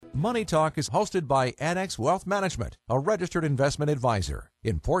Money Talk is hosted by Annex Wealth Management, a registered investment advisor.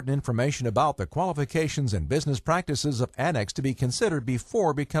 Important information about the qualifications and business practices of Annex to be considered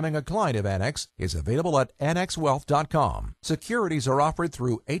before becoming a client of Annex is available at annexwealth.com. Securities are offered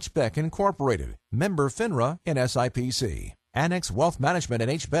through HBEC Incorporated, member FINRA and SIPC. Annex Wealth Management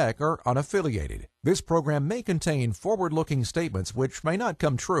and HBEC are unaffiliated. This program may contain forward-looking statements which may not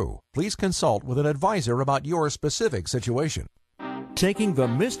come true. Please consult with an advisor about your specific situation. Taking the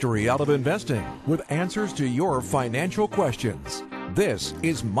mystery out of investing with answers to your financial questions. This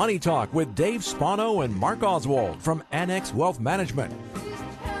is Money Talk with Dave Spano and Mark Oswald from Annex Wealth Management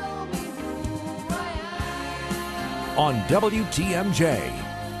on WTMJ.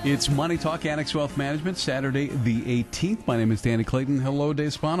 It's Money Talk, Annex Wealth Management, Saturday the 18th. My name is Danny Clayton. Hello,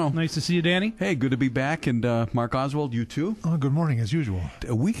 Dave Spano. Nice to see you, Danny. Hey, good to be back. And Mark Oswald, you too? Oh, good morning, as usual.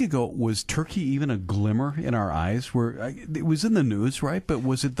 A week ago, was Turkey even a glimmer in our eyes? It was in the news, right? But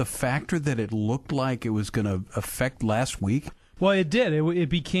was it the factor that it looked like it was going to affect last week? Well, it did. It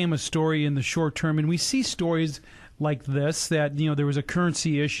became a story in the short term. And we see stories like this, that there was a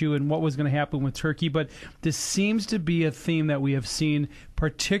currency issue and what was going to happen with Turkey. But this seems to be a theme that we have seen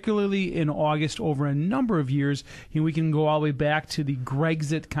particularly in August over a number of years. We can go all the way back to the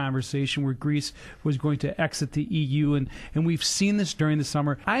Grexit conversation where Greece was going to exit the EU, and we've seen this during the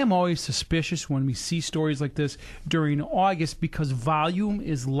summer. I am always suspicious when we see stories like this during August because volume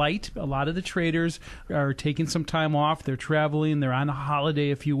is light. A lot of the traders are taking some time off. They're traveling. They're on a holiday,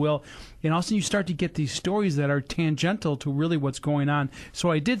 if you will. And also you start to get these stories that are tangential to really what's going on.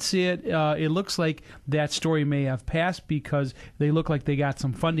 So I did see it. It looks like that story may have passed because they look like they got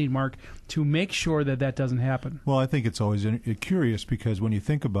some funding, Mark, to make sure that that doesn't happen. Well, I think it's always curious because when you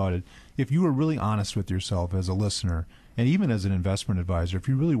think about it, if you were really honest with yourself as a listener and even as an investment advisor, if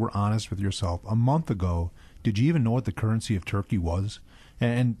you really were honest with yourself a month ago, did you even know what the currency of Turkey was?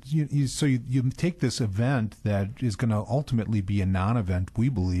 And so you take this event that is going to ultimately be a non-event, we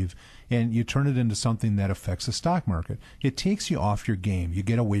believe, and you turn it into something that affects the stock market. It takes you off your game. You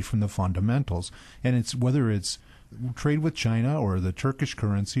get away from the fundamentals. And it's whether it's trade with China or the Turkish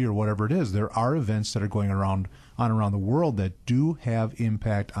currency or whatever it is, there are events that are going around the world that do have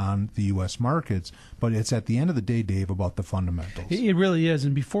impact on the U.S. markets, but it's at the end of the day, Dave, about the fundamentals. It really is.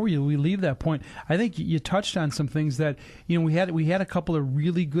 And before we leave that point, I think you touched on some things that we had a couple of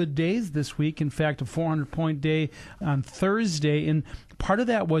really good days this week. In fact, a 400-point day on Thursday, and part of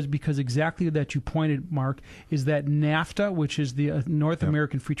that was because exactly that you pointed, Mark, is that NAFTA, which is the North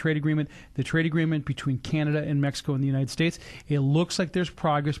American Free Trade Agreement, the trade agreement between Canada and Mexico and the United States. It looks like there's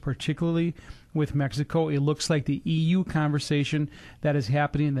progress, particularly with Mexico. It looks like the EU conversation that is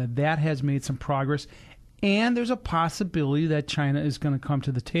happening, that has made some progress. And there's a possibility that China is going to come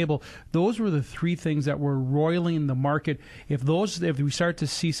to the table. Those were the three things that were roiling the market. If we start to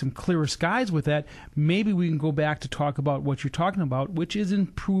see some clearer skies with that, maybe we can go back to talk about what you're talking about, which is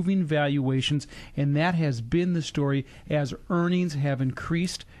improving valuations. And that has been the story as earnings have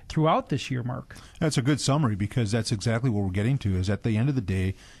increased throughout this year, Mark. That's a good summary because that's exactly what we're getting to, is at the end of the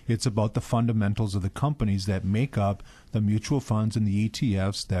day, it's about the fundamentals of the companies that make up the mutual funds and the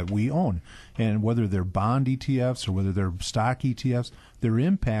ETFs that we own. And whether they're bond ETFs or whether they're stock ETFs, they're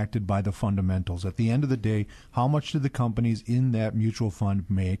impacted by the fundamentals. At the end of the day, how much do the companies in that mutual fund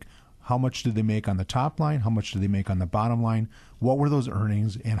make? How much did they make on the top line? How much did they make on the bottom line? What were those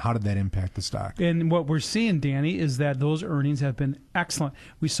earnings, and how did that impact the stock? And what we're seeing, Danny, is that those earnings have been excellent.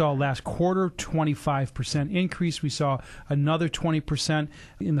 We saw last quarter 25% increase. We saw another 20%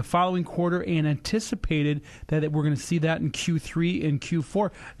 in the following quarter, and anticipated that we're going to see that in Q3 and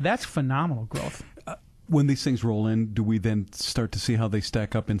Q4. That's phenomenal growth. When these things roll in, do we then start to see how they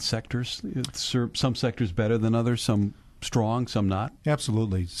stack up in sectors? Some sectors better than others, some strong, some not?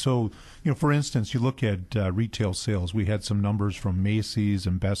 Absolutely. So, for instance, you look at retail sales. We had some numbers from Macy's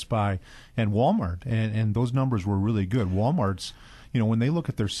and Best Buy and Walmart, and those numbers were really good. Walmart's, when they look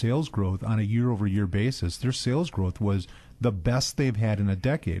at their sales growth on a year-over-year basis, their sales growth was the best they've had in a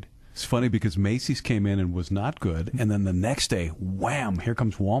decade. It's funny because Macy's came in and was not good, and then the next day, wham, here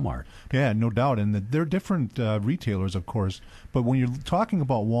comes Walmart. Yeah, no doubt. And they're different retailers, of course. But when you're talking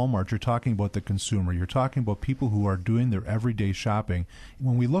about Walmart, you're talking about the consumer. You're talking about people who are doing their everyday shopping.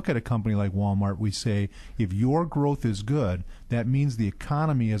 When we look at a company like Walmart, we say, if your growth is good, that means the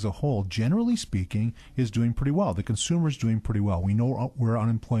economy as a whole, generally speaking, is doing pretty well. The consumer is doing pretty well. We know where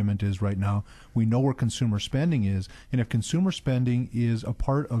unemployment is right now. We know where consumer spending is. And if consumer spending is a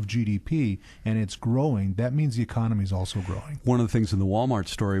part of GDP, GDP and it's growing, that means the economy is also growing. One of the things in the Walmart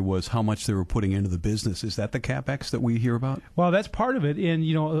story was how much they were putting into the business. Is that the CapEx that we hear about? Well, that's part of it. And,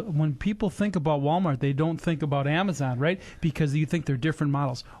 when people think about Walmart, they don't think about Amazon, right? Because you think they're different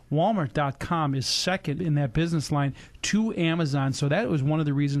models. Walmart.com is second in that business line to Amazon. So that was one of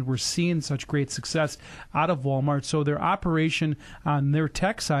the reasons we're seeing such great success out of Walmart. So their operation on their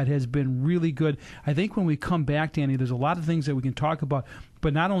tech side has been really good. I think when we come back, Danny, there's a lot of things that we can talk about,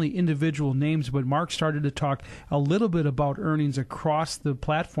 but not only individual names, but Mark started to talk a little bit about earnings across the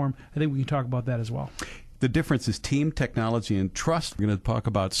platform. I think we can talk about that as well. The difference is team, technology, and trust. We're going to talk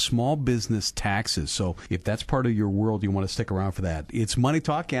about small business taxes. So if that's part of your world, you want to stick around for that. It's Money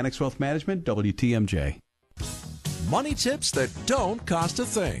Talk, Annex Wealth Management, WTMJ. Money tips that don't cost a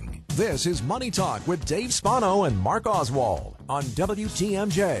thing. This is Money Talk with Dave Spano and Mark Oswald on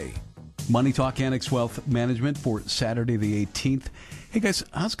WTMJ. Money Talk, Annex Wealth Management for Saturday the 18th. Hey guys,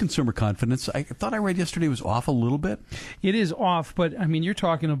 how's consumer confidence? I thought I read yesterday was off a little bit. It is off, but I mean, you're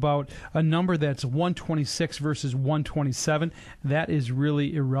talking about a number that's 126 versus 127. That is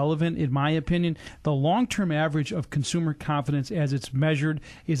really irrelevant, in my opinion. The long-term average of consumer confidence as it's measured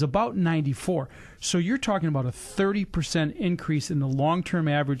is about 94. So you're talking about a 30% increase in the long-term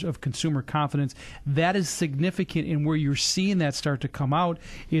average of consumer confidence. That is significant, and where you're seeing that start to come out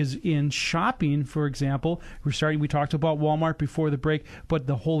is in shopping, for example. We talked about Walmart before the break, but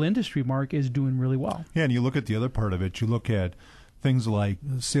the whole industry, Mark, is doing really well. Yeah, and you look at the other part of it, you look at things like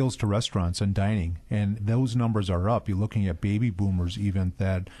sales to restaurants and dining, and those numbers are up. You're looking at baby boomers even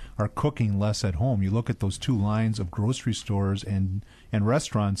that are cooking less at home. You look at those two lines of grocery stores and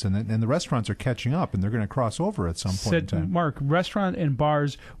restaurants, and the restaurants are catching up, and they're going to cross over at some point in time. Mark, restaurant and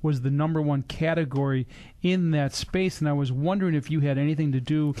bars was the number one category in that space, and I was wondering if you had anything to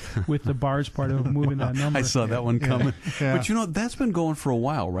do with the bars part of moving that number. I saw that one coming. Yeah. But that's been going for a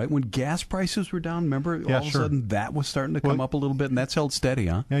while, right? When gas prices were down, remember, all of a sudden that was starting to come up a little bit, and that's held steady,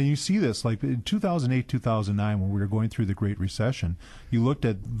 huh? Yeah, you see this, like in 2008, 2009, when we were going through the Great Recession, you looked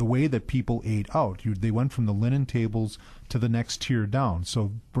at the way that people ate out. They went from the linen tables to the next tier down.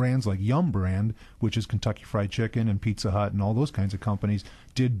 So brands like Yum Brand, which is Kentucky Fried Chicken and Pizza Hut and all those kinds of companies,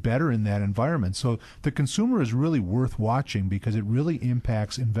 did better in that environment. So the consumer is really worth watching because it really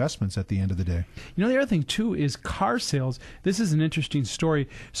impacts investments at the end of the day. The other thing, too, is car sales. This is an interesting story.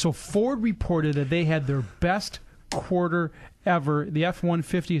 So Ford reported that they had their best quarter ever. The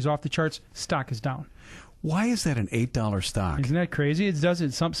F-150 is off the charts. Stock is down. Why is that an $8 stock? Isn't that crazy? It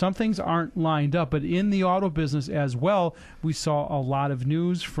doesn't. Some things aren't lined up, but in the auto business as well, we saw a lot of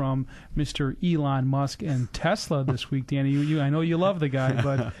news from Mr. Elon Musk and Tesla this week. Danny, I know you love the guy,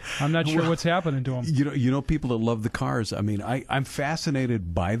 but I'm not sure what's happening to him. You know, people that love the cars. I mean, I'm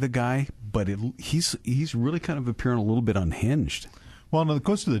fascinated by the guy, but he's really kind of appearing a little bit unhinged. Well, no, it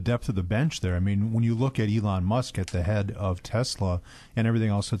goes to the depth of the bench there. I mean, when you look at Elon Musk at the head of Tesla and everything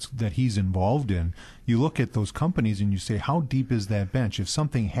else that he's involved in, you look at those companies and you say, how deep is that bench? If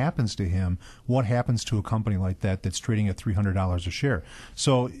something happens to him, what happens to a company like that that's trading at $300 a share?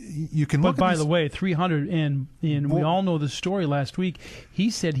 So you can look at by the way, $300, and we all know the story last week. He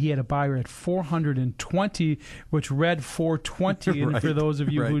said he had a buyer at $420, which read $420. And for those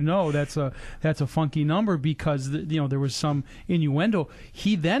of you who know, that's a funky number because there was some innuendo.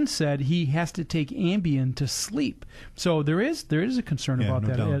 He then said he has to take Ambien to sleep. So there is a concern about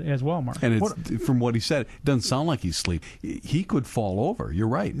that as well, Mark. And from what he said, it doesn't sound like he's asleep. He could fall over. You're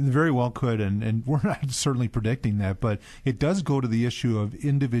right. Very well could, and we're not certainly predicting that, but it does go to the issue of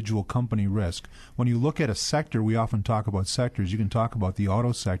individual company risk. When you look at a sector, we often talk about sectors. You can talk about the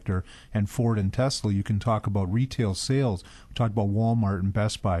auto sector and Ford and Tesla. You can talk about retail sales. We talked about Walmart and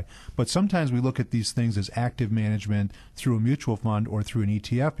Best Buy. But sometimes we look at these things as active management through a mutual fund or through an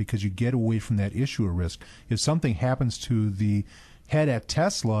ETF because you get away from that issuer risk. If something happens to the head at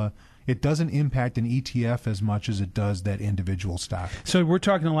Tesla, it doesn't impact an ETF as much as it does that individual stock. So we're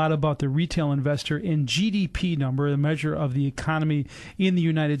talking a lot about the retail investor. In GDP number, the measure of the economy in the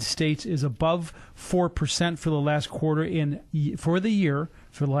United States is above 4% for the last quarter. For the year,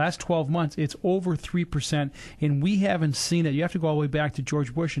 for the last 12 months, it's over 3%, and we haven't seen that. You have to go all the way back to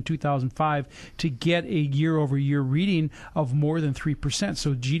George Bush in 2005 to get a year-over-year reading of more than 3%.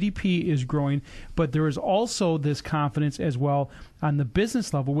 So GDP is growing, but there is also this confidence as well on the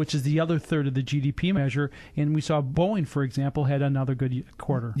business level, which is the other third of the GDP measure. And we saw Boeing, for example, had another good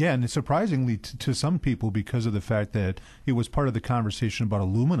quarter. Yeah, and surprisingly to some people, because of the fact that it was part of the conversation about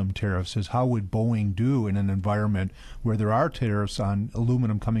aluminum tariffs, is how would Boeing do in an environment where there are tariffs on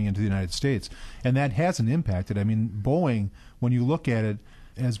aluminum coming into the United States? And that hasn't impacted. I mean, Boeing, when you look at it,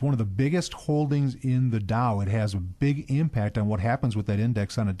 as one of the biggest holdings in the Dow, it has a big impact on what happens with that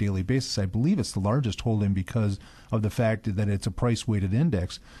index on a daily basis. I believe it's the largest holding because of the fact that it's a price-weighted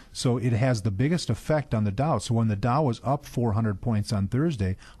index. So it has the biggest effect on the Dow. So when the Dow was up 400 points on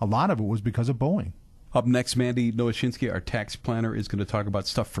Thursday, a lot of it was because of Boeing. Up next, Mandy Nowoshinsky, our tax planner, is going to talk about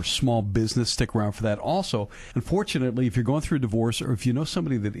stuff for small business. Stick around for that. Also, unfortunately, if you're going through a divorce or if you know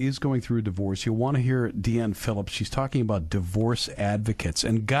somebody that is going through a divorce, you'll want to hear Deanne Phillips. She's talking about divorce advocates.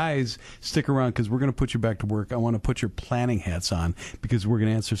 And guys, stick around because we're going to put you back to work. I want to put your planning hats on because we're going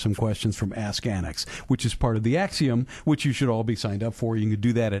to answer some questions from Ask Annex, which is part of the Axiom, which you should all be signed up for. You can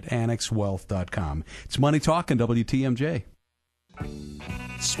do that at annexwealth.com. It's Money Talk and WTMJ.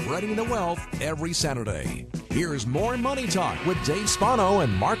 Spreading the wealth every Saturday. Here's more Money Talk with Dave Spano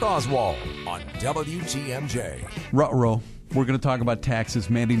and Mark Oswald on WTMJ. Ruh-roh. We're going to talk about taxes.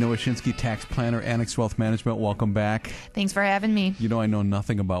 Mandy Nowoshinsky, tax planner, Annex Wealth Management. Welcome back. Thanks for having me. You know I know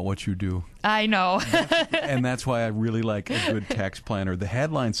nothing about what you do. I know. And that's why I really like a good tax planner. The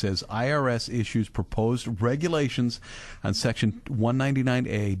headline says, IRS issues proposed regulations on Section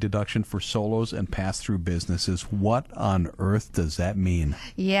 199A, deduction for solos and pass-through businesses. What on earth does that mean?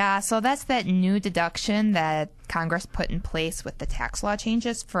 Yeah, so that's that new deduction that Congress put in place with the tax law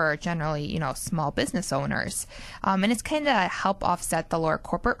changes for generally, small business owners. And it's kind of help offset the lower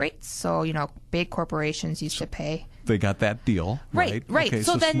corporate rates. So, big corporations used to pay. They got that deal, right? Right. Okay,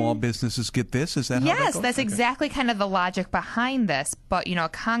 so then, small businesses get this? Is that how that yes, goes? that's Okay. exactly kind of the logic behind this. But,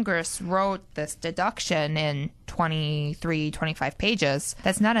 Congress wrote this deduction in 23, 25 pages.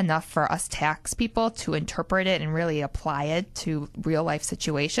 That's not enough for us tax people to interpret it and really apply it to real-life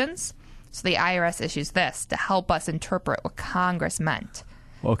situations. So the IRS issues this to help us interpret what Congress meant.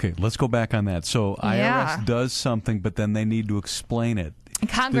 Okay, let's go back on that. So IRS does something, but then they need to explain it.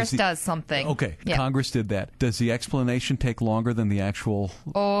 Congress does something. Okay, yeah. Congress did that. Does the explanation take longer than the actual?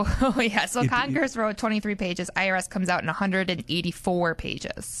 Oh, yeah. So Congress wrote 23 pages. IRS comes out in 184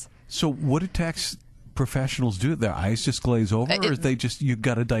 pages. So what do tax professionals do? Their eyes just glaze over, or they just, you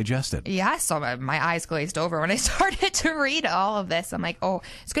got to digest it? Yeah, so my eyes glazed over when I started to read all of this. I'm like, oh,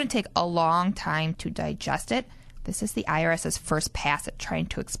 it's going to take a long time to digest it. This is the IRS's first pass at trying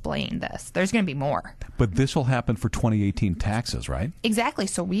to explain this. There's going to be more. But this will happen for 2018 taxes, right? Exactly.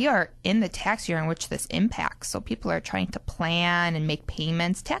 So we are in the tax year in which this impacts. So people are trying to plan and make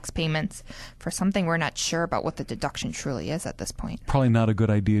payments, tax payments, for something we're not sure about what the deduction truly is at this point. Probably not a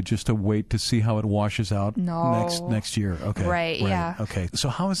good idea just to wait to see how it washes out next year. Okay. Right, yeah. Okay. So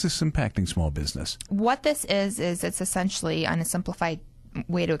how is this impacting small business? What this is it's essentially, on a simplified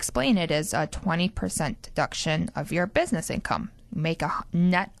way to explain it, is a 20% deduction of your business income. Make a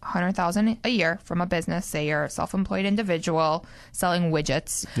net $100,000 a year from a business. Say you're a self-employed individual selling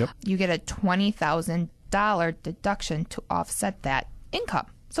widgets. Yep. You get a $20,000 deduction to offset that income.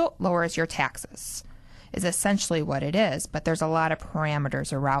 So it lowers your taxes, is essentially what it is. But there's a lot of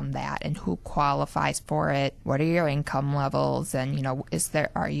parameters around that and who qualifies for it. What are your income levels? And,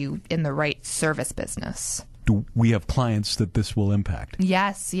 are you in the right service business? Do we have clients that this will impact?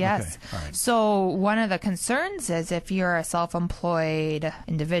 Yes. Okay. All right. So one of the concerns is if you're a self-employed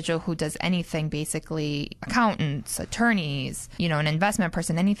individual who does anything, basically accountants, attorneys, an investment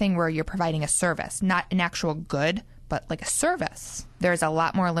person, anything where you're providing a service, not an actual good, but like a service, there's a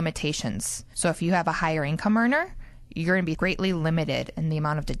lot more limitations. So if you have a higher income earner, you're going to be greatly limited in the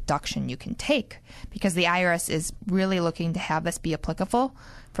amount of deduction you can take because the IRS is really looking to have this be applicable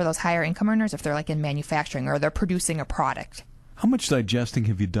for those higher income earners if they're like in manufacturing or they're producing a product. How much digesting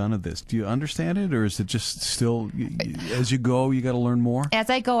have you done of this? Do you understand it, or is it just still, as you go, you got to learn more? As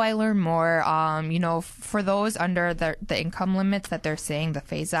I go, I learn more. For those under the income limits that they're saying the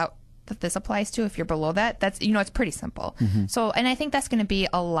phase out that this applies to, if you're below that, that's, it's pretty simple. Mm-hmm. So, and I think that's going to be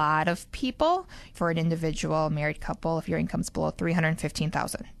a lot of people. For an individual married couple, if your income's below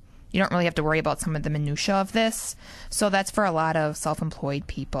 $315,000, you don't really have to worry about some of the minutia of this. So that's for a lot of self-employed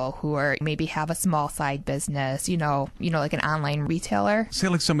people who are maybe have a small side business, like an online retailer. Say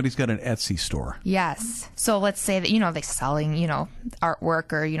like somebody's got an Etsy store. Yes. So let's say that, they're selling,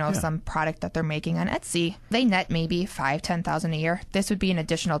 artwork or, some product that they're making on Etsy. They net maybe $5,000, $10,000 a year. This would be an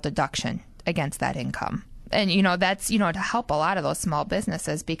additional deduction against that income. And, that's, to help a lot of those small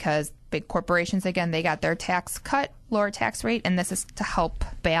businesses because big corporations, again, they got their tax cut, lower tax rate, and this is to help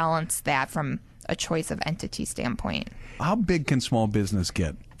balance that from a choice of entity standpoint. How big can small business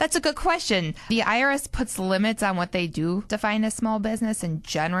get? That's a good question. The IRS puts limits on what they do define as small business, and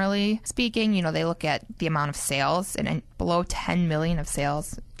generally speaking, they look at the amount of sales, and below 10 million of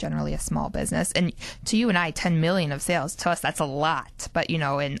sales, generally a small business. And to you and I, 10 million of sales, to us, that's a lot. But,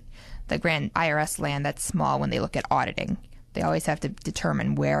 in the grand IRS land, that's small when they look at auditing. they always have to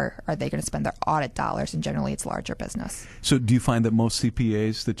determine where are they going to spend their audit dollars, and generally it's larger business. So do you find that most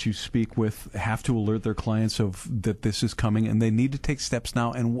CPAs that you speak with have to alert their clients of that this is coming and they need to take steps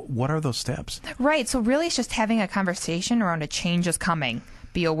now? And what are those steps? Right. So really it's just having a conversation around a change is coming.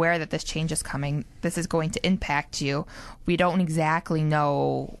 Be aware that this change is coming. This is going to impact you. We don't exactly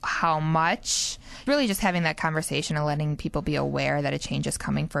know how much. Really just having that conversation and letting people be aware that a change is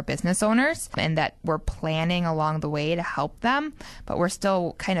coming for business owners and that we're planning along the way to help them. But we're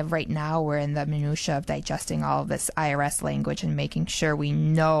still kind of right now, we're in the minutia of digesting all of this IRS language and making sure we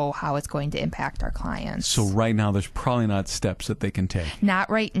know how it's going to impact our clients. So right now there's probably not steps that they can take. Not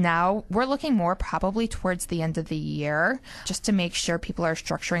right now. We're looking more probably towards the end of the year just to make sure people are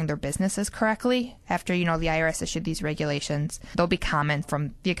structuring their businesses correctly. After, the IRS issued these regulations, there'll be comment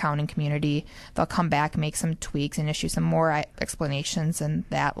from the accounting community. They'll come back, make some tweaks, and issue some more explanations and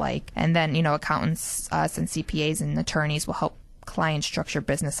that and then, accountants, us and CPAs and attorneys will help clients structure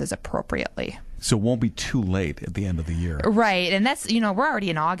businesses appropriately. So it won't be too late at the end of the year. Right. And that's, we're already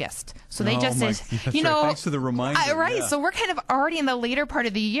in August. So they just, right. Thanks for the reminder. Right. Yeah. So we're kind of already in the later part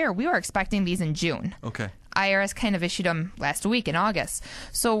of the year. We were expecting these in June. Okay. IRS kind of issued them last week in August.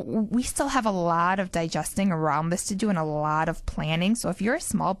 So we still have a lot of digesting around this to do and a lot of planning. So if you're a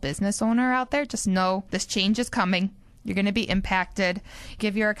small business owner out there, just know this change is coming. You're going to be impacted.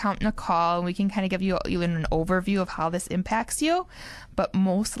 Give your accountant a call, and we can kind of give you an overview of how this impacts you. But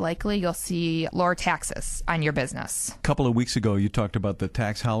most likely, you'll see lower taxes on your business. A couple of weeks ago, you talked about the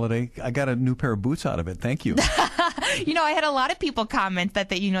tax holiday. I got a new pair of boots out of it. Thank you. I had a lot of people comment that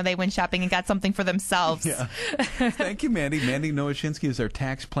they went shopping and got something for themselves. Yeah. Thank you, Mandy. Mandy Nowoshinsky is our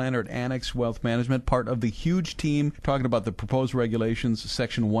tax planner at Annex Wealth Management, part of the huge team talking about the proposed regulations,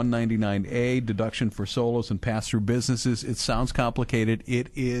 Section 199A, deduction for solos and pass-through businesses. It sounds complicated. It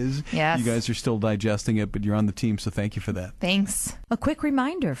is. Yes. You guys are still digesting it, but you're on the team, so thank you for that. Thanks. A quick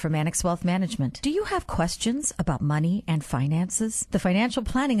reminder from Annex Wealth Management. Do you have questions about money and finances? The Financial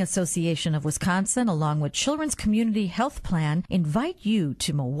Planning Association of Wisconsin, along with Children's Community Health Plan, invite you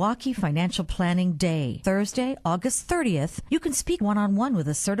to Milwaukee Financial Planning Day. Thursday, August 30th, you can speak one-on-one with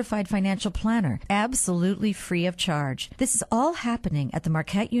a certified financial planner, absolutely free of charge. This is all happening at the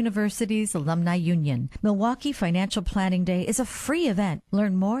Marquette University's Alumni Union. Milwaukee Financial Planning Day is a free event.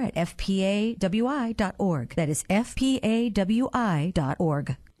 Learn more at fpawi.org. That is fpawi.org.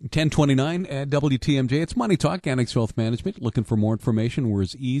 1029 at WTMJ. It's Money Talk, Annex Wealth Management. Looking for more information? We're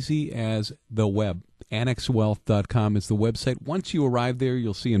as easy as the web. AnnexWealth.com is the website. Once you arrive there,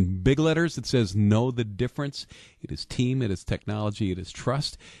 you'll see in big letters it says know the difference. It is team, it is technology, it is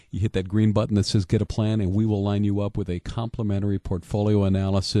trust. You hit that green button that says get a plan, and we will line you up with a complimentary portfolio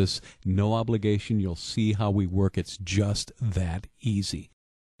analysis. No obligation. You'll see how we work. It's just that easy.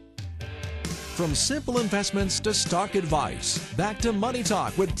 From simple investments to stock advice, back to Money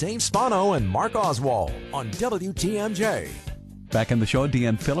Talk with Dave Spano and Mark Oswald on WTMJ. Back in the show,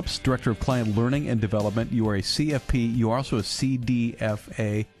 Deanne Phillips, Director of Client Learning and Development. You are a CFP. You are also a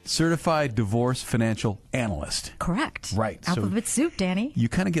CDFA, Certified Divorce Financial Analyst. Correct. Right. Alphabet soup, Danny. You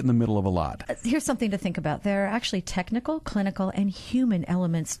kind of get in the middle of a lot. Here's something to think about. There are actually technical, clinical, and human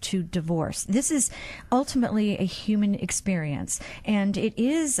elements to divorce. This is ultimately a human experience, and it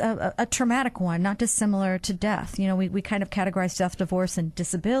is a traumatic one, not dissimilar to death. We kind of categorize death, divorce, and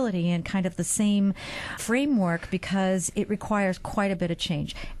disability in kind of the same framework because it requires quite a bit of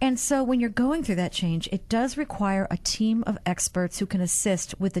change. And so when you're going through that change, it does require a team of experts who can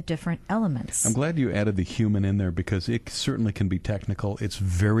assist with the different elements. I'm glad you added the human in there because it certainly can be technical. It's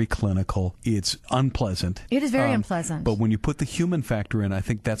very clinical. It's unpleasant. It is very unpleasant. But when you put the human factor in, I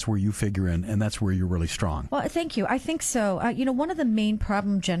think that's where you figure in, and that's where you're really strong. Well, thank you. I think so. One of the main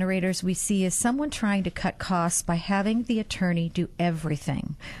problem generators we see is someone trying to cut costs by having the attorney do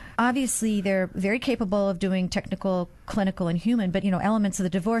everything. Obviously, they're very capable of doing technical, clinical, and human, but elements of the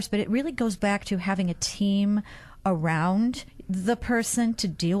divorce. But it really goes back to having a team around the person to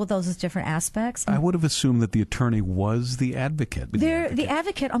deal with those different aspects. I would have assumed that the attorney was the advocate. They're the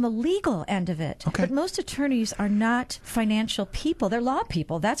advocate on the legal end of it. Okay. But most attorneys are not financial people. They're law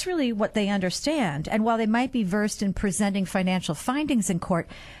people. That's really what they understand. And while they might be versed in presenting financial findings in court,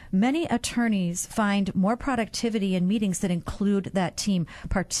 many attorneys find more productivity in meetings that include that team,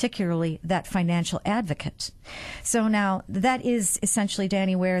 particularly that financial advocate. So now that is essentially,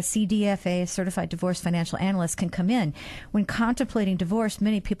 Danny, where a CDFA, Certified Divorce Financial Analyst, can come in. When contemplating divorce,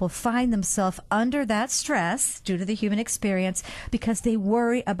 many people find themselves under that stress due to the human experience because they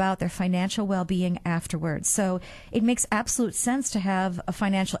worry about their financial well-being afterwards. So it makes absolute sense to have a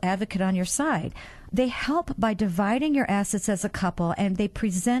financial advocate on your side. They help by dividing your assets as a couple, and they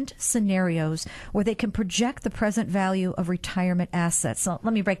present scenarios where they can project the present value of retirement assets. So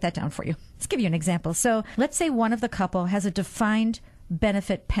let me break that down for you. Let's give you an example. So let's say one of the couple has a defined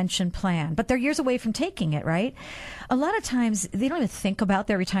benefit pension plan, but they're years away from taking it, right? A lot of times they don't even think about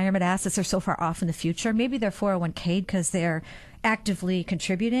their retirement assets. They're so far off in the future. Maybe they're 401k because they're actively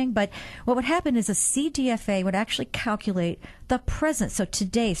contributing. But what would happen is a CDFA would actually calculate the present, so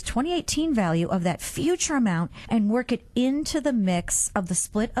today's 2018 value of that future amount, and work it into the mix of the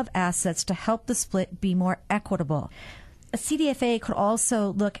split of assets to help the split be more equitable. A CDFA could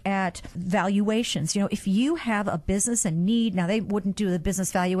also look at valuations. You know, if you have a business and need, now they wouldn't do the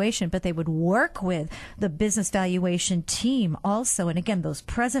business valuation, but they would work with the business valuation team also. And again, those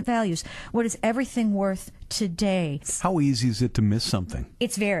present values, what is everything worth today? How easy is it to miss something?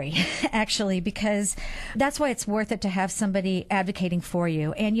 It's very, actually, because that's why it's worth it to have somebody advocating for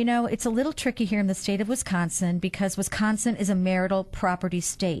you. And, you know, it's a little tricky here in the state of Wisconsin because Wisconsin is a marital property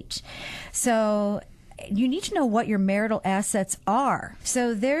state. So you need to know what your marital assets are.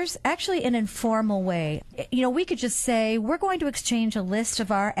 So there's actually an informal way. You know, we could just say, we're going to exchange a list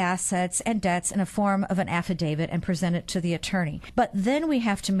of our assets and debts in a form of an affidavit and present it to the attorney. But then we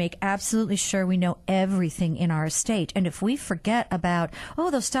have to make absolutely sure we know everything in our estate. And if we forget about,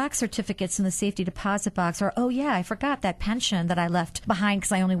 those stock certificates in the safety deposit box, or, I forgot that pension that I left behind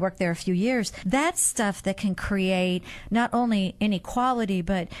because I only worked there a few years, that's stuff that can create not only inequality,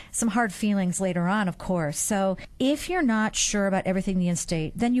 but some hard feelings later on, of course. So if you're not sure about everything in the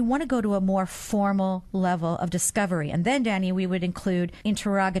estate, then you want to go to a more formal level of discovery. And then, Danny, we would include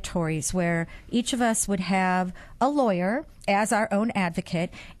interrogatories where each of us would have a lawyer as our own advocate,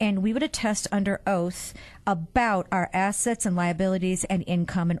 and we would attest under oath about our assets and liabilities and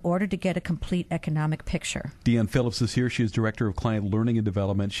income in order to get a complete economic picture. Deanne Phillips is here. She is Director of Client Learning and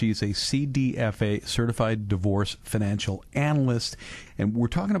Development. She's a CDFA, Certified Divorce Financial Analyst. And we're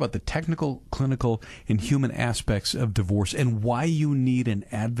talking about the technical, clinical, and human aspects of divorce and why you need an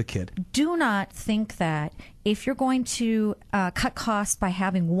advocate. Do not think that if you're going to cut costs by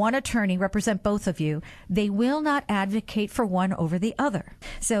having one attorney represent both of you, they will not advocate for one over the other.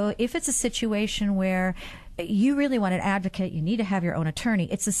 So if it's a situation where you really want an advocate, you need to have your own attorney.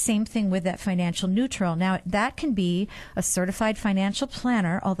 It's the same thing with that financial neutral. Now, that can be a certified financial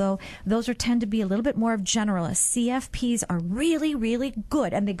planner, although those tend to be a little bit more of generalists. CFPs are really, really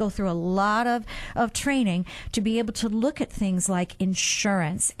good, and they go through a lot of training to be able to look at things like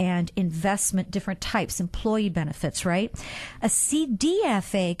insurance and investment, different types, employee benefits, right? A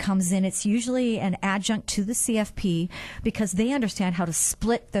CDFA comes in. It's usually an adjunct to the CFP because they understand how to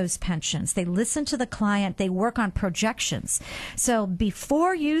split those pensions. They listen to the client. They work on projections. So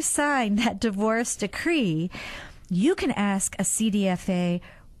before you sign that divorce decree, you can ask a CDFA,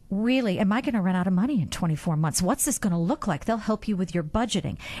 really, am I going to run out of money in 24 months? What's this going to look like? They'll help you with your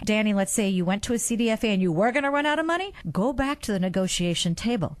budgeting. Danny, let's say you went to a CDFA and you were going to run out of money. Go back to the negotiation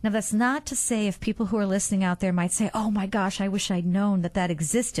table. Now, that's not to say if people who are listening out there might say, oh my gosh, I wish I'd known that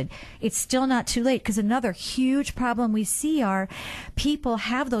existed. It's still not too late, because another huge problem we see are people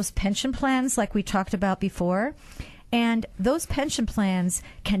have those pension plans like we talked about before. And those pension plans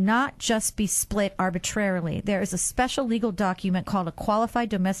cannot just be split arbitrarily. There is a special legal document called a Qualified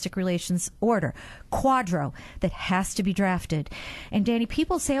Domestic Relations Order, Quadro, that has to be drafted. And Danny,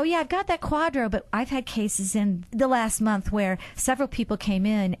 people say, I've got that Quadro, but I've had cases in the last month where several people came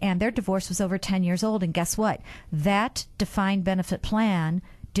in and their divorce was over 10 years old. And guess what? That defined benefit plan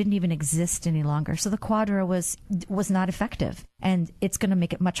didn't even exist any longer. So the Quadro was not effective. And it's going to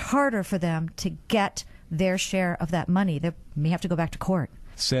make it much harder for them to get their share of that money. They may have to go back to court.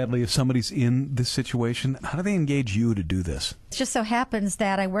 Sadly, if somebody's in this situation, how do they engage you to do this? It just so happens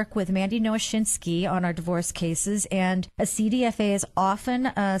that I work with Mandy Nowoshinsky on our divorce cases, and a CDFA is often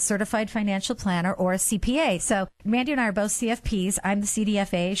a certified financial planner or a CPA. So Mandy and I are both CFPs. I'm the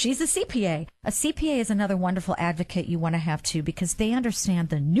CDFA. She's a CPA. A CPA is another wonderful advocate you want to have too, because they understand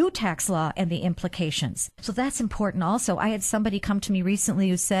the new tax law and the implications. So that's important also. I had somebody come to me recently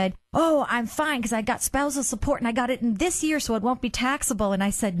who said, I'm fine because I got spousal support and I got it in this year so it won't be taxable. And I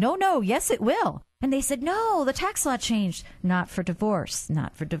said, no, yes, it will. And they said, no, the tax law changed. Not for divorce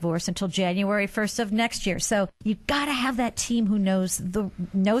until January 1st of next year. So you've got to have that team who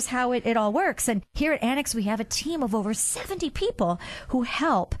knows how it all works. And here at Annex, we have a team of over 70 people who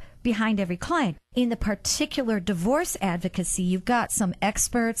help behind every client. In the particular divorce advocacy, you've got some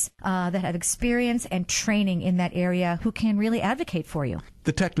experts that have experience and training in that area who can really advocate for you.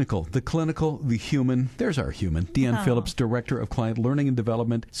 The technical, the clinical, the human. There's our human. Deanne Phillips, Director of Client Learning and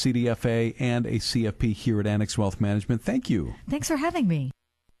Development, CDFA, and a CFP here at Annex Wealth Management. Thank you. Thanks for having me.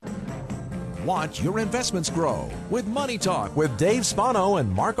 Watch your investments grow with Money Talk with Dave Spano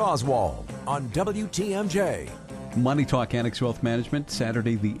and Mark Oswald on WTMJ. Money Talk Annex Wealth Management,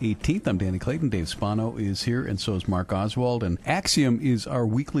 Saturday the 18th. I'm Danny Clayton. Dave Spano is here, and so is Mark Oswald. And Axiom is our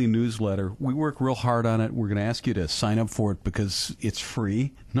weekly newsletter. We work real hard on it. We're going to ask you to sign up for it because it's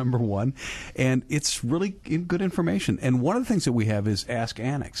free, number one, and it's really good information. And one of the things that we have is Ask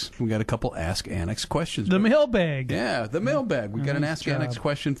Annex. We got a couple Ask Annex questions. The mailbag. Yeah, the mailbag. We got an Ask Annex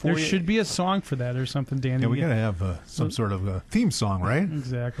question for you. There should be a song for that or something, Danny. Yeah, we got to have some sort of a theme song, right?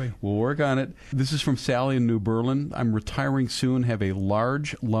 Exactly. We'll work on it. This is from Sally in New Berlin. I'm retiring soon, have a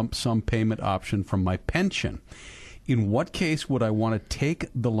large lump sum payment option from my pension. In what case would I want to take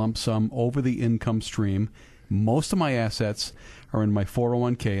the lump sum over the income stream? Most of my assets are in my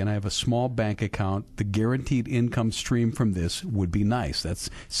 401k, and I have a small bank account. The guaranteed income stream from this would be nice. That's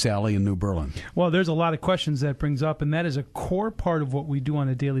Sally in New Berlin. Well, there's a lot of questions that brings up, and that is a core part of what we do on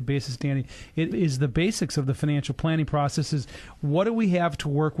a daily basis, Danny. It is the basics of the financial planning process is what do we have to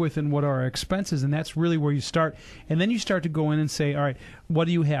work with and what are our expenses, and that's really where you start. And then you start to go in and say, all right, what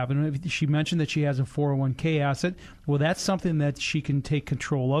do you have? And she mentioned that she has a 401k asset. Well, that's something that she can take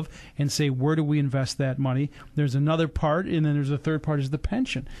control of and say, where do we invest that money? There's another part, and then there's a third part is the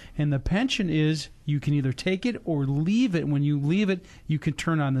pension. And the pension is you can either take it or leave it. When you leave it, you can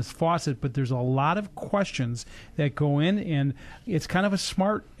turn on this faucet. But there's a lot of questions that go in, and it's kind of a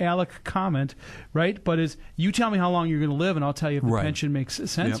smart aleck comment, right? But is you tell me how long you're going to live, and I'll tell you if the pension makes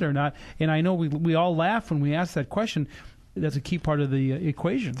sense or not. And I know we all laugh when we ask that question. That's a key part of the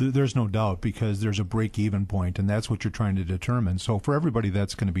equation. There's no doubt, because there's a break-even point, and that's what you're trying to determine. So for everybody,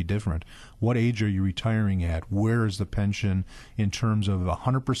 that's going to be different. What age are you retiring at? Where is the pension in terms of a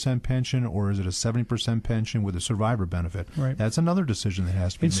 100% pension, or is it a 70% pension with a survivor benefit? Right. That's another decision that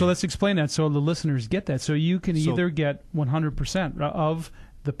has to be made. So let's explain that so the listeners get that. So you can either get 100% of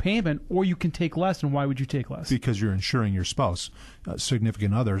the payment, or you can take less. And why would you take less? Because you're insuring your spouse,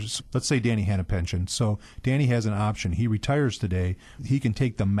 significant others. Let's say Danny had a pension. So Danny has an option. He retires today. He can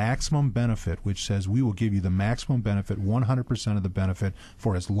take the maximum benefit, which says we will give you the maximum benefit, 100% of the benefit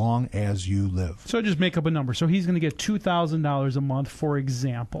for as long as you live. So just make up a number. So he's going to get $2,000 a month, for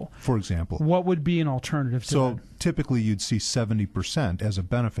example. For example. What would be an alternative to that? Typically you'd see 70% as a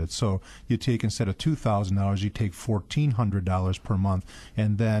benefit. So you take, instead of $2,000, you take $1,400 per month.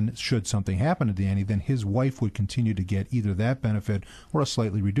 And then should something happen to Danny, then his wife would continue to get either that benefit or a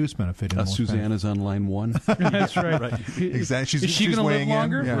slightly reduced benefit. Susanna's on line one. That's right. Exactly. Is she going to live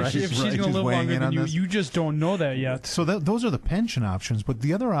longer? Yeah, if she's going to live longer than you just don't know that yet. So those are the pension options. But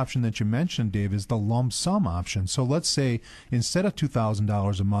the other option that you mentioned, Dave, is the lump sum option. So let's say instead of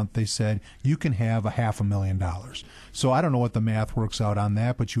 $2,000 a month, they said you can have $500,000. So I don't know what the math works out on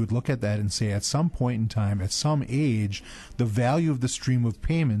that, but you would look at that and say at some point in time, at some age, the value of the stream of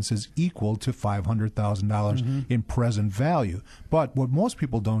payments is equal to $500,000 in present value. But what most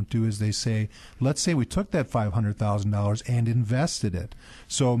people don't do is they say, let's say we took that $500,000 and invested it.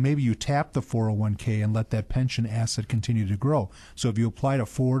 So maybe you tap the 401k and let that pension asset continue to grow. So if you apply to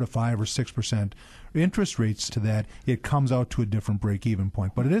 4 to 5 or 6% interest rates to that, it comes out to a different break-even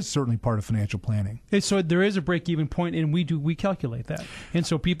point. But it is certainly part of financial planning. So there is a break-even point, and we calculate that. And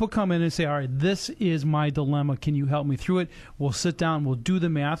so people come in and say, all right, this is my dilemma. Can you help me through it? We'll sit down, we'll do the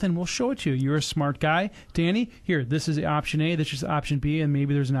math, and we'll show it to you. You're a smart guy. Danny, here, this is option A, this is option B, and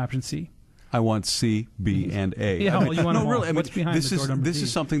maybe there's an option C. I want C, B, and A. Yeah, well, you want really. what's behind this the door number This D?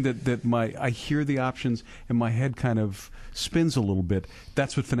 is something that I hear the options and my head kind of spins a little bit.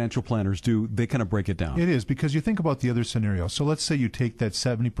 That's what financial planners do. They kind of break it down. It is, because you think about the other scenario. So let's say you take that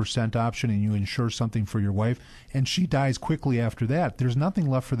 70% option and you insure something for your wife, and she dies quickly after that. There's nothing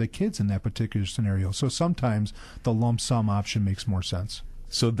left for the kids in that particular scenario. So sometimes the lump sum option makes more sense.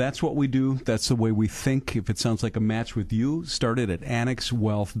 So that's what we do. That's the way we think. If it sounds like a match with you, start it at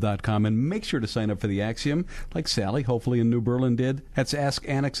annexwealth.com and make sure to sign up for the Axiom, like Sally, hopefully in New Berlin, did. That's Ask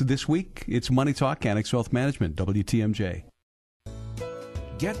Annex this week. It's Money Talk, Annex Wealth Management, WTMJ.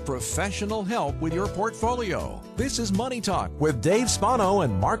 Get professional help with your portfolio. This is Money Talk with Dave Spano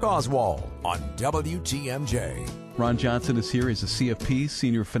and Mark Oswald on WTMJ. Ron Johnson is here. He's a CFP,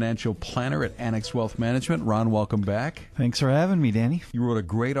 Senior Financial Planner at Annex Wealth Management. Ron, welcome back. Thanks for having me, Danny. You wrote a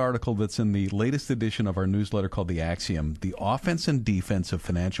great article that's in the latest edition of our newsletter called The Axiom, The Offense and Defense of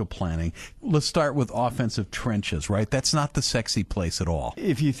Financial Planning. Let's start with offensive trenches, right? That's not the sexy place at all.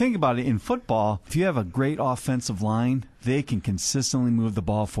 If you think about it, in football, if you have a great offensive line, they can consistently move the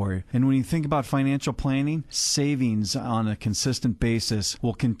ball for you. And when you think about financial planning, savings on a consistent basis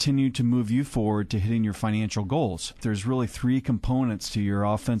will continue to move you forward to hitting your financial goals. There's really three components to your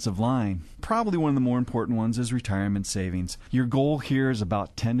offensive line. Probably one of the more important ones is retirement savings. Your goal here is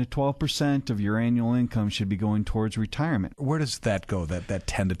about 10 to 12% of your annual income should be going towards retirement. Where does that go, that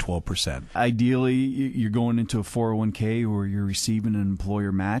 10 to 12%? Ideally, you're going into a 401k where you're receiving an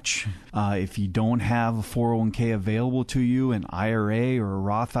employer match. If you don't have a 401k available to you, an IRA or a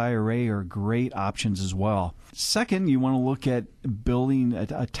Roth IRA are great options as well. Second, you want to look at building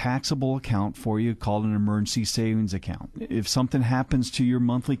a taxable account for you called an emergency savings account. If something happens to your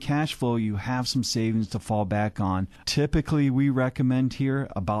monthly cash flow, you have some savings to fall back on. Typically, we recommend here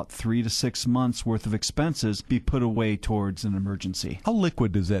about 3 to 6 months worth of expenses be put away towards an emergency. How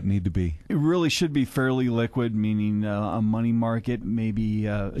liquid does that need to be? It really should be fairly liquid, meaning a money market, maybe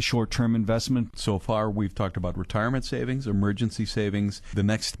a short-term investment. So far, we've talked about retirement savings, emergency savings. The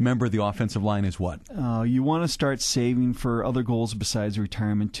next member of the offensive line is what? You want to start saving for other goals besides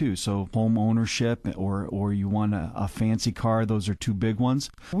retirement too. So home ownership or you want a fancy car, those are two big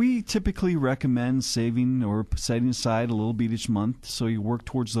ones. We typically recommend saving or setting aside a little bit each month so you work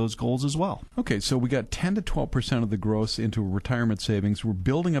towards those goals as well. Okay, so we got 10 to 12% of the gross into retirement savings. We're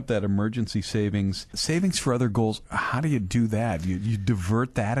building up that emergency savings. Savings for other goals, how do you do that? You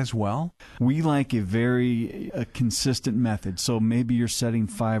divert that as well? We like a very consistent method. So maybe you're setting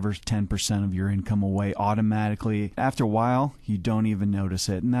 5 or 10% of your income away automatically. After a while, you don't even notice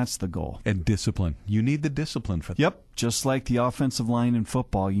it, and that's the goal. And discipline. You need the discipline for that. Yep. Just like the offensive line in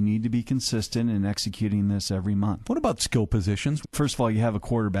football, you need to be consistent in executing this every month. What about skill positions? First of all, you have a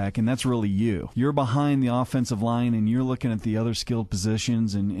quarterback, and that's really you. You're behind the offensive line, and you're looking at the other skilled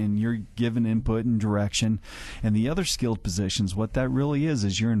positions, and you're giving input and direction. And the other skilled positions, what that really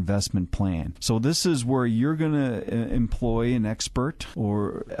is your investment plan. So this is where you're going to employ an expert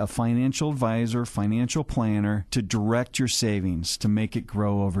or a financial advisor, financial planner to direct your savings to make it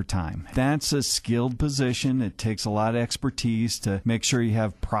grow over time. That's a skilled position. It takes a lot of expertise to make sure you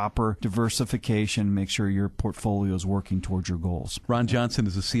have proper diversification, make sure your portfolio is working towards your goals. Ron Johnson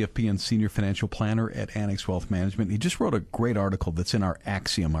is a CFP and Senior Financial Planner at Annex Wealth Management. He just wrote a great article that's in our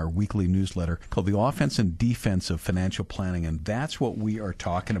Axiom, our weekly newsletter, called The Offense and Defense of Financial Planning, and that's what we are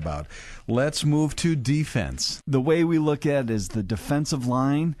talking about. Let's move to defense. The way we look at it is the defensive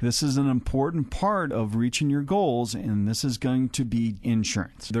line. This is an important part of reaching your goals, and this is going to be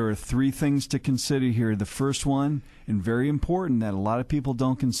insurance. There are 3 things to consider here. The first one, and very important that a lot of people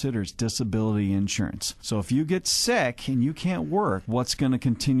don't consider, is disability insurance. So if you get sick and you can't work, what's going to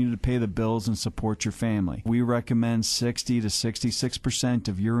continue to pay the bills and support your family? We recommend 60 to 66%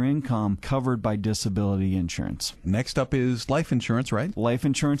 of your income covered by disability insurance. Next up is life insurance, right? Life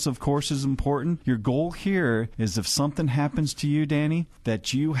insurance, of course, is important. Your goal here is if something happens to you, Danny,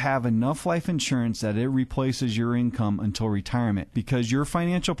 that you have enough life insurance that it replaces your income until retirement, because your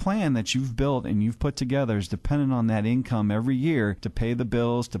financial plan that you've built and you've put together is dependent on that income every year to pay the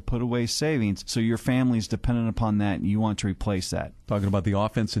bills, to put away savings. So your family is dependent upon that, and you want to replace that. Talking about the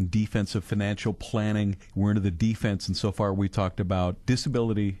offense and defense of financial planning. We're into the defense, and so far we talked about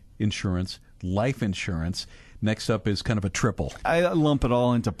disability insurance, life insurance. Next up is kind of a triple. I lump it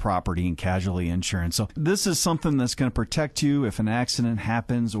all into property and casualty insurance. So this is something that's going to protect you if an accident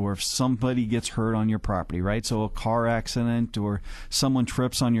happens or if somebody gets hurt on your property, right? So a car accident or someone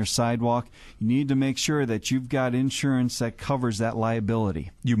trips on your sidewalk, you need to make sure that you've got insurance that covers that liability.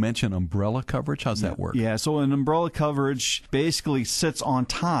 You mentioned umbrella coverage. How's that work? Yeah, so an umbrella coverage basically sits on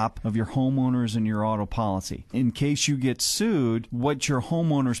top of your homeowners and your auto policy. In case you get sued, what your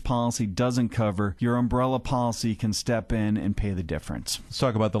homeowner's policy doesn't cover, your umbrella policy can step in and pay the difference. Let's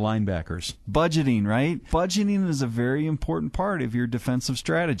talk about the linebackers. Budgeting, right? Budgeting is a very important part of your defensive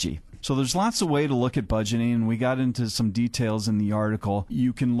strategy. So there's lots of ways to look at budgeting, and we got into some details in the article.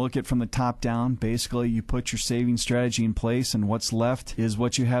 You can look at from the top down. Basically, you put your saving strategy in place, and what's left is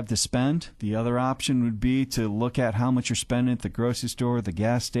what you have to spend. The other option would be to look at how much you're spending at the grocery store, the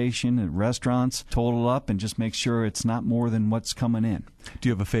gas station, at restaurants, total up, and just make sure it's not more than what's coming in. Do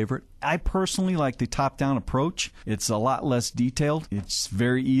you have a favorite? I personally like the top-down approach. It's a lot less detailed. It's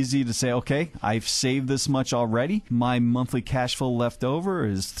very easy to say, okay, I've saved this much already. My monthly cash flow left over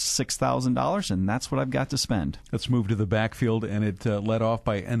is $6 $6,000, and that's what I've got to spend. Let's move to the backfield, and it led off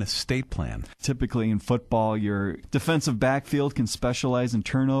by an estate plan. Typically in football, your defensive backfield can specialize in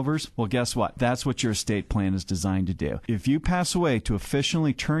turnovers. Well, guess what? That's what your estate plan is designed to do. If you pass away, to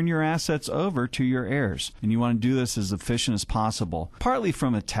efficiently turn your assets over to your heirs, and you want to do this as efficient as possible, partly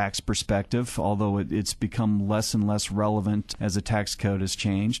from a tax perspective, although it's become less and less relevant as the tax code has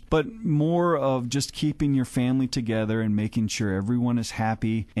changed, but more of just keeping your family together and making sure everyone is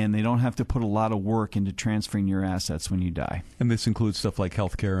happy and they don't have to put a lot of work into transferring your assets when you die. And this includes stuff like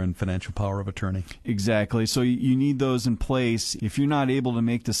health care and financial power of attorney. Exactly. So you need those in place if you're not able to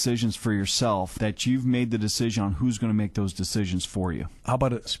make decisions for yourself, that you've made the decision on who's going to make those decisions for you. How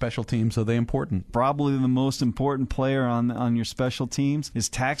about special teams? Are they important? Probably the most important player on your special teams is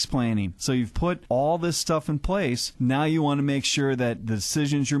tax planning. So you've put all this stuff in place. Now you want to make sure that the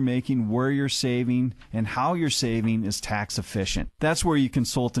decisions you're making, where you're saving, and how you're saving is tax efficient. That's where you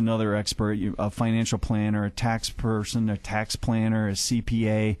consult another expert, a financial planner, a tax person, a tax planner, a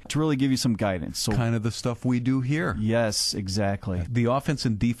CPA, to really give you some guidance. So kind of the stuff we do here. Yes, exactly. The Offense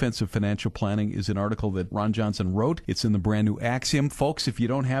and Defense of Financial Planning is an article that Ron Johnson wrote. It's in the brand new Axiom. Folks, if you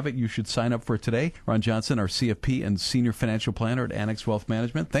don't have it, you should sign up for it today. Ron Johnson, our CFP and Senior Financial Planner at Annex Wealth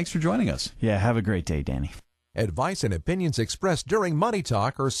Management. Thanks for joining us. Yeah, have a great day, Danny. Advice and opinions expressed during Money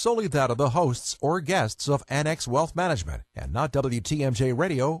Talk are solely that of the hosts or guests of Annex Wealth Management and not WTMJ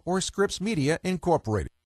Radio or Scripps Media Incorporated.